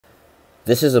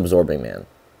This is Absorbing Man.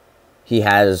 He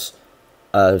has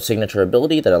a signature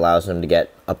ability that allows him to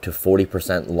get up to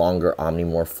 40% longer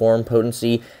Omnimorph form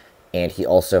potency, and he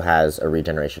also has a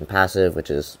regeneration passive,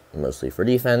 which is mostly for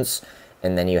defense.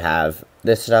 And then you have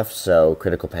this stuff, so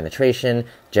critical penetration.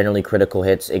 Generally, critical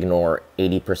hits ignore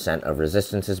 80% of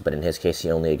resistances, but in his case,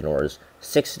 he only ignores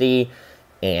 60,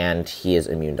 and he is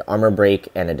immune to armor break,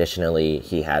 and additionally,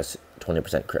 he has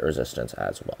 20% crit resistance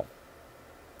as well.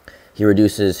 He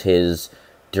reduces his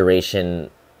duration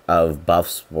of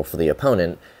buffs for the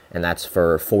opponent, and that's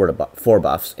for four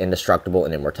buffs: Indestructible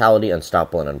and Immortality,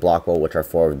 Unstoppable and Unblockable, which are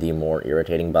four of the more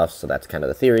irritating buffs, so that's kind of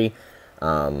the theory.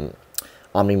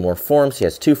 Omnimorph forms, he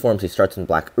has two forms. He starts in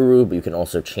Black Uru, but you can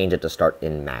also change it to start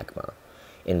in Magma.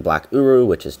 In Black Uru,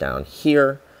 which is down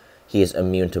here, he is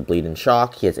immune to bleed and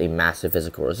shock. He has a massive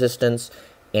physical resistance,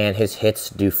 and his hits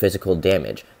do physical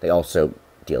damage. They also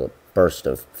deal a burst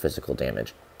of physical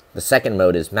damage. The second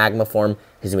mode is Magma form.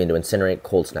 He's immune to Incinerate,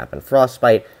 Cold Snap, and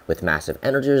Frostbite with massive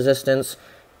energy resistance,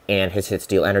 and his hits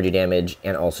deal energy damage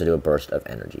and also do a burst of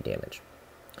energy damage.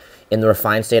 In the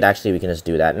refined state, actually, we can just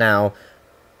do that now.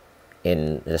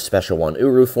 In the Special 1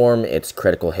 Uru form, it's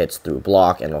critical hits through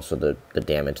block and also the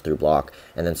damage through block.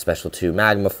 And then Special 2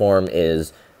 Magma form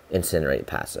is Incinerate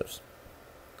passives.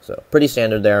 So pretty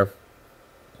standard there.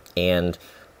 And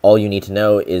all you need to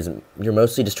know is you're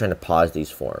mostly just trying to pause these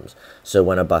forms. So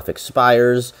when a buff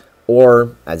expires,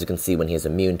 or as you can see when he is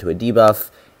immune to a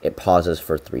debuff, it pauses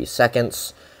for 3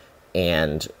 seconds.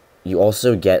 And you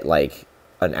also get like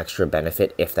an extra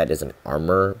benefit if that is an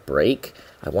armor break.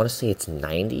 I want to say it's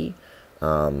 90.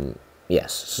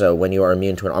 Yes, so when you are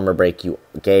immune to an armor break, you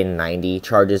gain 90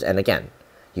 charges, and again,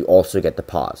 you also get the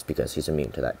pause because he's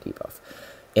immune to that debuff.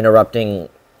 Interrupting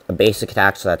a basic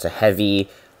attack, so that's a heavy,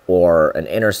 or an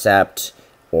intercept,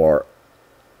 or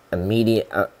a medium,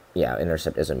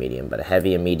 intercept is a medium, but a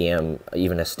heavy, a medium,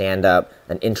 even a stand-up,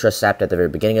 an intercept at the very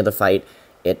beginning of the fight,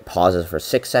 it pauses for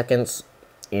 6 seconds,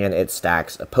 and it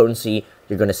stacks a potency.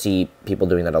 You're going to see people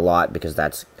doing that a lot because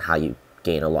that's how you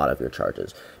gain a lot of your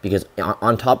charges. Because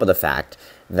on top of the fact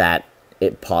that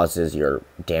it pauses your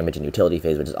damage and utility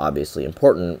phase, which is obviously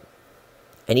important,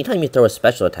 anytime you throw a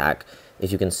special attack,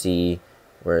 if you can see,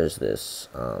 where is this,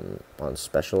 on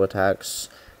special attacks,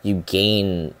 you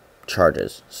gain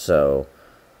charges. So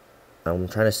I'm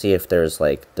trying to see if there's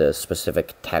like the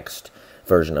specific text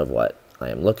version of what I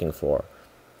am looking for,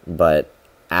 but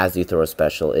as you throw a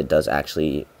special, it does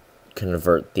actually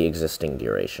convert the existing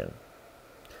duration.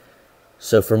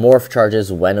 So for morph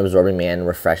charges, when Absorbing Man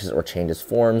refreshes or changes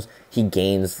forms, he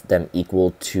gains them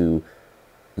equal to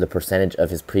the percentage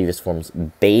of his previous form's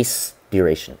base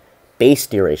duration. Base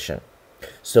duration.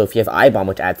 So if you have Eye Bomb,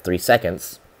 which adds 3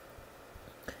 seconds,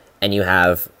 and you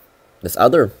have this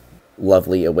other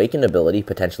lovely Awakened ability,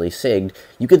 potentially Sigged,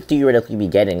 you could theoretically be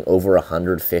getting over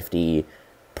 150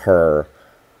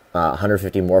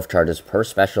 morph charges per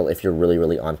special if you're really,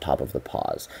 really on top of the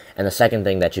pause. And the second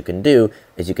thing that you can do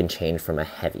is you can change from a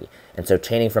heavy. And so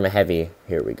chaining from a heavy,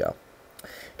 here we go.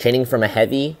 Chaining from a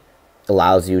heavy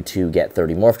allows you to get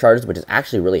 30 morph charges, which is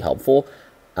actually really helpful.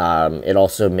 It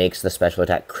also makes the special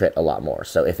attack crit a lot more.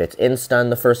 So if it's in stun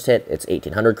the first hit, it's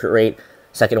 1800 crit rate.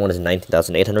 Second one is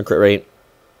 19,800 crit rate.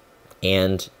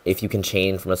 And if you can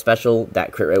chain from a special,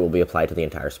 that crit rate will be applied to the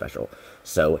entire special.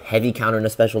 So heavy counter in a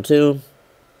special 2,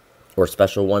 or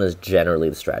special 1 is generally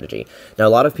the strategy. Now, a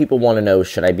lot of people want to know,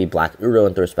 should I be Black Uro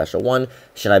and throw a special 1?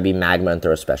 Should I be Magma and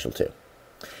throw a special 2?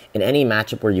 In any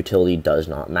matchup where utility does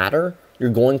not matter, you're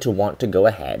going to want to go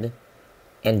ahead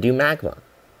and do Magma.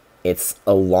 It's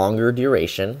a longer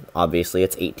duration. Obviously,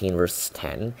 it's 18 versus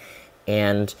 10.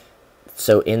 And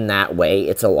so in that way,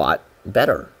 it's a lot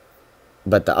better.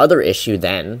 But the other issue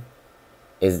then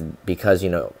is because,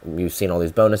 you've seen all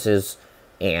these bonuses,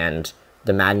 and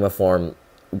the Magma form,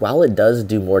 while it does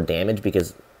do more damage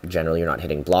because generally you're not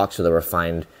hitting blocks, so the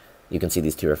refined, you can see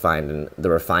these two refined, and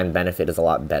the refined benefit is a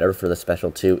lot better for the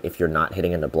special 2 if you're not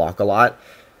hitting into block a lot.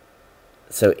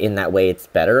 So in that way, it's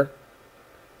better.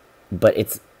 But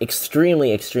it's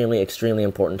extremely, extremely, extremely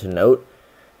important to note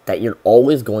that you're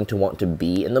always going to want to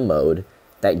be in the mode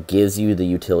that gives you the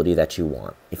utility that you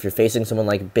want. If you're facing someone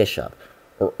like Bishop,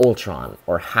 or Ultron,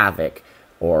 or Havoc,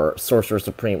 or Sorcerer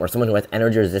Supreme, or someone who has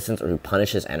energy resistance or who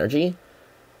punishes energy,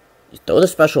 throw the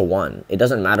special 1. It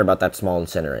doesn't matter about that small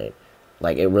Incinerate.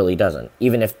 Like, it really doesn't.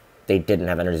 Even if they didn't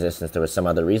have energy resistance, there was some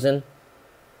other reason,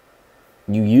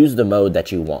 you use the mode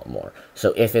that you want more.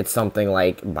 So if it's something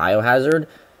like Biohazard,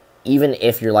 even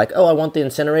if you're like, oh, I want the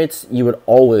Incinerates, you would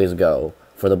always go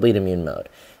for the Bleed Immune mode.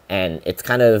 And it's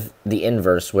kind of the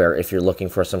inverse, where if you're looking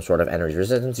for some sort of energy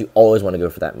resistance, you always want to go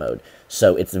for that mode.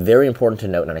 So it's very important to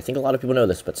note, and I think a lot of people know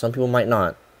this, but some people might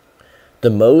not. The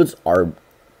modes are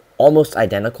almost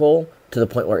identical to the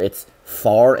point where it's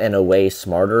far and away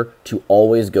smarter to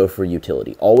always go for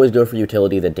utility. Always go for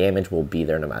utility. The damage will be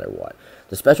there no matter what.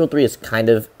 The special 3 is kind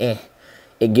of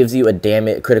It gives you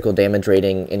a critical damage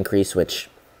rating increase, which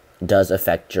does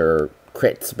affect your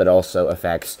crits, but also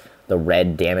affects the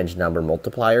red damage number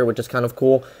multiplier, which is kind of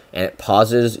cool. And it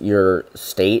pauses your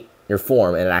state, your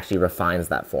form, and it actually refines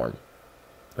that form.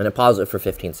 And it pauses it for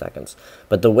 15 seconds.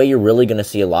 But the way you're really going to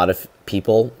see a lot of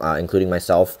people, including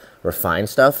myself, refine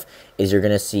stuff, is you're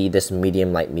going to see this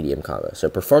medium, light, medium combo. So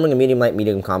performing a medium, light,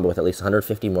 medium combo with at least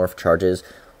 150 morph charges,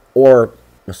 or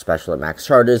a special at max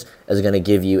charges, is going to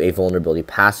give you a vulnerability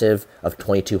passive of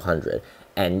 2200.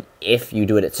 And if you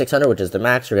do it at 600, which is the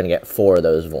max, you're going to get 4 of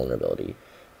those vulnerability.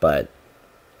 But,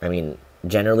 I mean,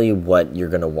 generally what you're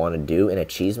going to want to do in a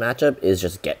cheese matchup is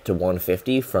just get to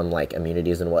 150 from, like,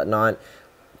 immunities and whatnot,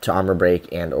 to armor break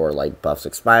and or, like, buffs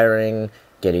expiring,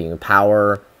 getting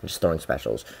power, just throwing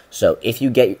specials. So if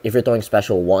you're throwing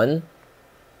special 1,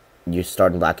 you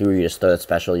start in Black Uru, you just throw that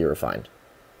special, you're refined.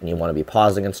 And you want to be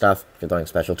pausing and stuff. If you're throwing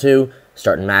special 2,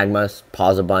 start in Magma,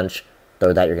 pause a bunch,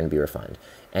 throw that, you're going to be refined.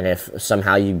 And if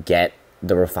somehow you get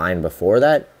the refine before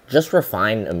that, just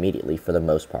refine immediately for the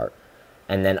most part.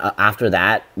 And then after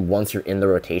that, once you're in the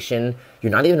rotation,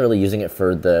 you're not even really using it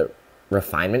for the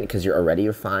refinement because you're already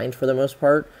refined for the most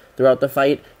part throughout the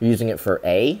fight. You're using it for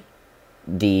A,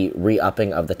 the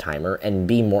re-upping of the timer, and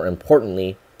B, more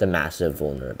importantly, the massive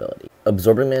vulnerability.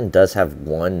 Absorbing Man does have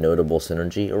one notable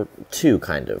synergy, or 2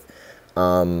 kind of.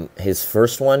 His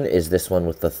first one is this one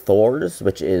with the Thors,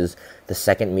 which is the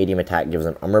second medium attack gives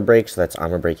an armor break, so that's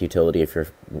armor break utility if you're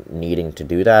needing to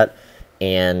do that.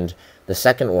 And the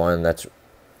second one, that's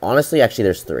honestly, actually,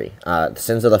 there's 3.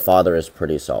 Sins of the Father is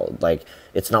pretty solid. Like,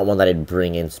 it's not one that I'd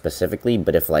bring in specifically,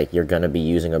 but if, like, you're going to be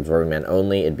using Absorbing Man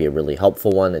only, it'd be a really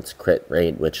helpful one. It's crit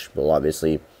rate, which will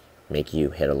obviously make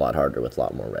you hit a lot harder with a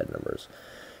lot more red numbers.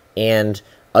 And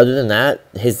other than that,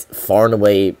 his far and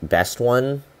away best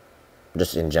one,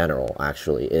 just in general,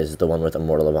 actually, is the one with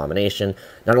Immortal Abomination.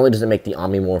 Not only does it make the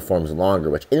Omnimorph forms longer,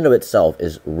 which in and of itself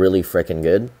is really freaking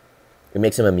good, it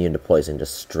makes him immune to poison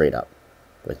just straight up,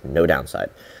 with no downside.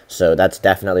 So that's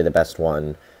definitely the best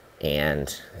one,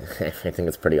 and I think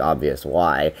it's pretty obvious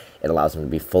why. It allows him to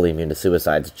be fully immune to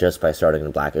suicides just by starting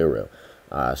in Black Uru.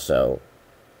 So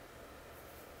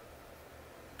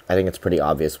I think it's pretty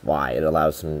obvious why. It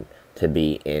allows him to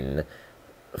be in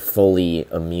fully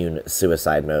immune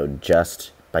suicide mode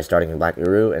just by starting in Black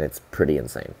Uru, and it's pretty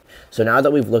insane. So now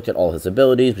that we've looked at all his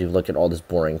abilities, we've looked at all this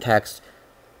boring text,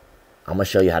 I'm going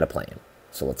to show you how to play him.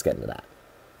 So let's get into that.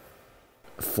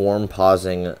 Form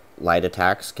pausing light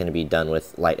attacks can be done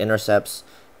with light intercepts,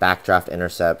 backdraft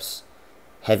intercepts,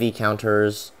 heavy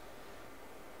counters,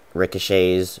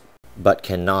 ricochets, but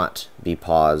cannot be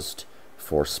paused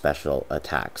for special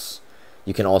attacks.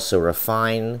 You can also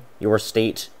refine your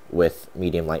state with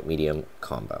medium, light, medium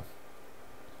combo.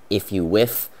 If you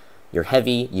whiff your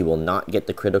heavy, you will not get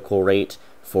the critical rate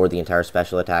for the entire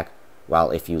special attack,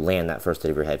 while if you land that first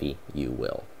hit of your heavy, you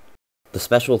will. The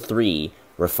special 3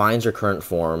 refines your current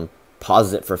form,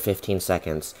 pauses it for 15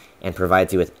 seconds, and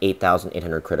provides you with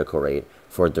 8,800 critical rate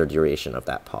for the duration of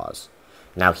that pause.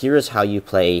 Now here is how you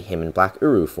play him in Black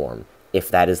Uru form, if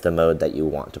that is the mode that you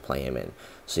want to play him in.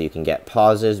 So you can get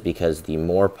pauses, because the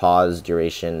more pause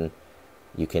duration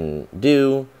you can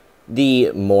do,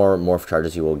 the more morph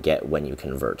charges you will get when you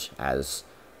convert, as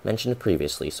mentioned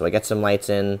previously. So I get some lights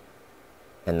in,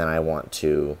 and then I want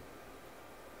to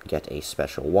get a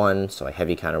special 1, so I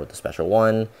heavy counter with the special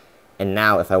 1, and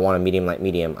now if I want a medium, light,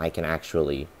 medium, I can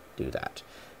actually do that.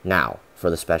 Now, for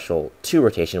the special 2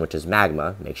 rotation, which is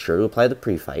Magma, make sure to apply the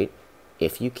pre-fight,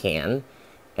 if you can,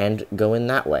 and go in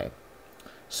that way.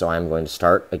 So I'm going to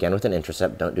start, again, with an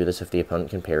intercept. Don't do this if the opponent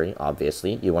can parry,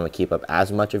 obviously. You want to keep up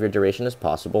as much of your duration as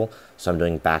possible, so I'm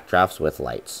doing backdrafts with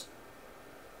lights.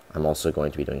 I'm also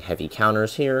going to be doing heavy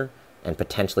counters here, and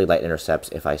potentially light intercepts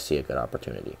if I see a good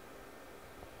opportunity.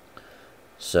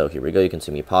 So here we go, you can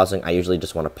see me pausing. I usually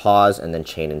just want to pause and then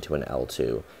chain into an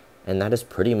L2. And that is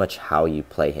pretty much how you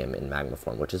play him in Magma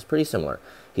form, which is pretty similar.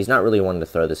 He's not really wanting to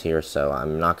throw this here, so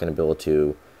I'm not going to be able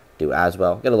to do as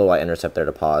well. Get a little light intercept there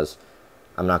to pause.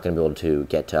 I'm not going to be able to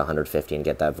get to 150 and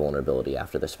get that vulnerability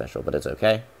after this special, but it's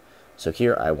okay. So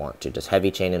here I want to just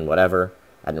heavy chain in whatever.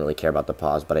 I didn't really care about the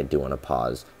pause, but I do want to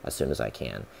pause as soon as I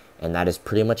can. And that is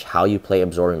pretty much how you play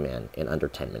Absorbing Man in under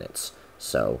 10 minutes.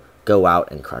 So go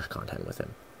out and crush content with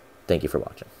him. Thank you for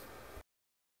watching.